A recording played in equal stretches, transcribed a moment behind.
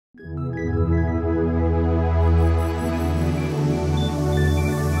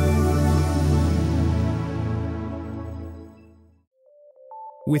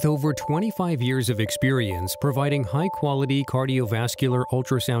With over 25 years of experience providing high-quality cardiovascular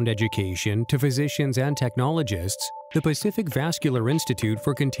ultrasound education to physicians and technologists, the Pacific Vascular Institute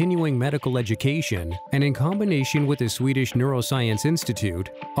for Continuing Medical Education, and in combination with the Swedish Neuroscience Institute,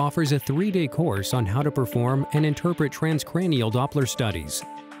 offers a 3-day course on how to perform and interpret transcranial Doppler studies.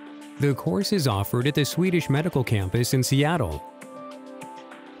 The course is offered at the Swedish Medical Campus in Seattle.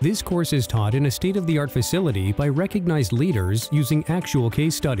 This course is taught in a state-of-the-art facility by recognized leaders using actual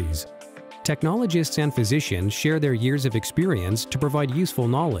case studies. Technologists and physicians share their years of experience to provide useful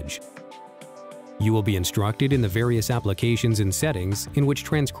knowledge. You will be instructed in the various applications and settings in which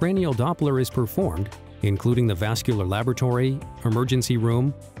transcranial Doppler is performed, including the vascular laboratory, emergency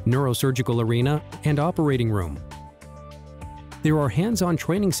room, neurosurgical arena, and operating room. There are hands-on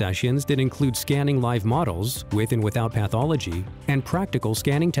training sessions that include scanning live models with and without pathology and practical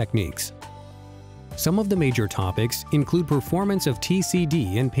scanning techniques. Some of the major topics include performance of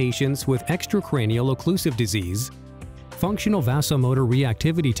TCD in patients with extracranial occlusive disease, functional vasomotor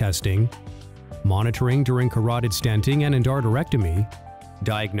reactivity testing, monitoring during carotid stenting and endarterectomy,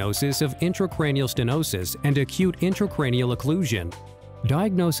 diagnosis of intracranial stenosis and acute intracranial occlusion,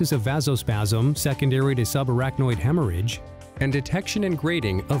 diagnosis of vasospasm secondary to subarachnoid hemorrhage, and detection and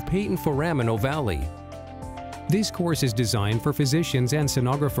grading of patent foraminal valley. This course is designed for physicians and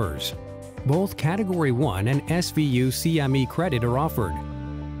sonographers. Both Category 1 and SVU CME credit are offered.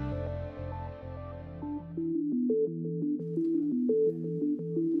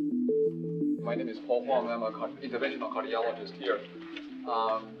 My name is Paul Huang. I'm an interventional cardiologist here.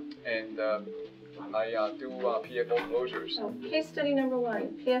 I do PFO closures. So, case study number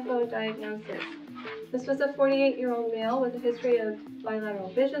 1, PFO diagnosis. This was a 48-year-old male with a history of bilateral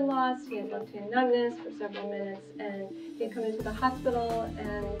vision loss. He had left-hand numbness for several minutes, and he had come into the hospital,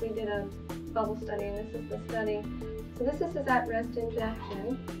 and we did a bubble study, and this is the study. So this is his at-rest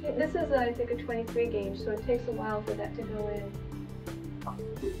injection. This is, I think, a 23 gauge, so it takes a while for that to go in.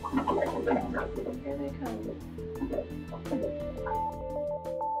 Here they come.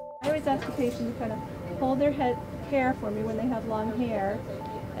 I always ask the patient to kind of hold their hair for me when they have long hair,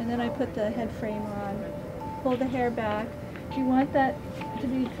 and then I put the head frame on, pull the hair back. You want that to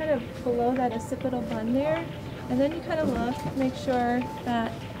be kind of below that occipital bun there, and then you kind of look, make sure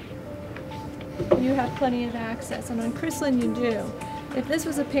that you have plenty of access, and on crystalline you do. If this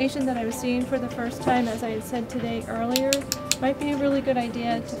was a patient that I was seeing for the first time, as I had said today earlier, it might be a really good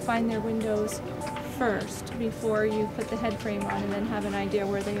idea to find their windows first before you put the head frame on and then have an idea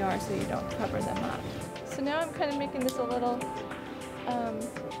where they are so you don't cover them up. So now I'm kind of making this a little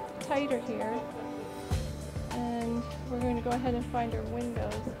tighter here, and we're going to go ahead and find our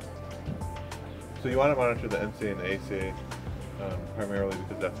windows. So you want to monitor the NCA and the ACA primarily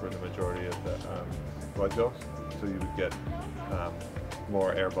because that's where the majority of the blood goes, so you would get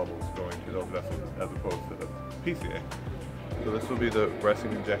more air bubbles going to those vessels as opposed to the PCA. So this will be the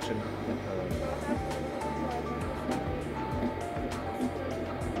resting injection.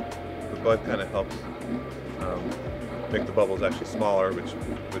 The blood kind of helps make the bubbles actually smaller, which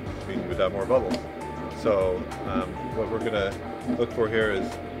would mean you would have more bubbles. So what we're going to look for here is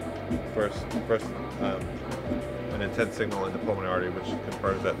first an intense signal in the pulmonary artery, which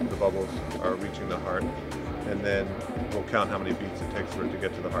confirms that the bubbles are reaching the heart, and then we'll count how many beats it takes for it to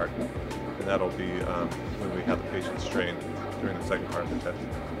get to the heart, and that'll be when we have the patient strained during the second part of the test.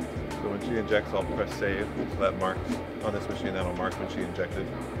 So when she injects, I'll press save, so that marks on this machine, that'll mark when she injected.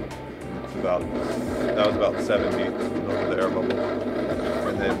 That was about 7 beats, those are the air bubbles,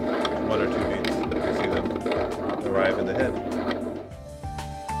 and then 1 or 2 beats if you see them arrive in the head.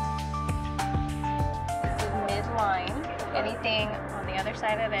 This is midline. Anything on the other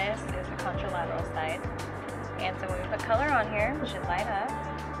side of this is the contralateral side. And so when we put color on here, it should light up.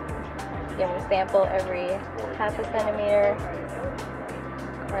 Again, we sample every half a centimeter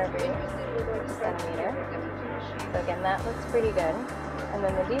or every centimeter. So again, that looks pretty good. And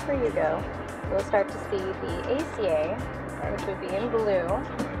then the deeper you go, you'll start to see the ACA, which would be in blue,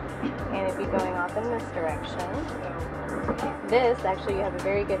 and it'd be going off in this direction. This, actually, you have a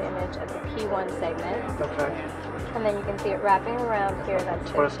very good image of the P1 segment. Okay. And then you can see it wrapping around here.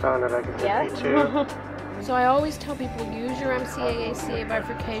 That's corresponded, I can see P2. So I always tell people, use your MCA-ACA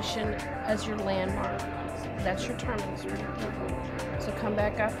bifurcation as your landmark. That's your terminus right. So come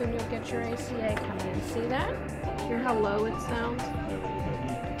back up and you'll get your ACA coming in. See that? Hear how low it sounds?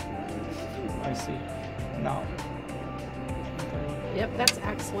 I see. Now. Yep, that's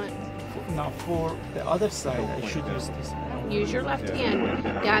excellent. Now for the other side, I should use this. Use your left hand.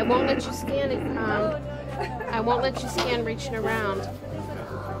 Yeah, I won't let you scan it. I won't let you scan reaching around.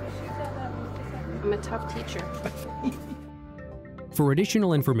 I'm a tough teacher. For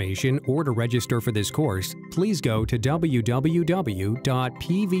additional information or to register for this course, please go to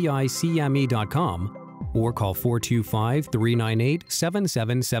www.pvicme.com or call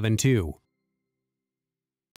 425-398-7772.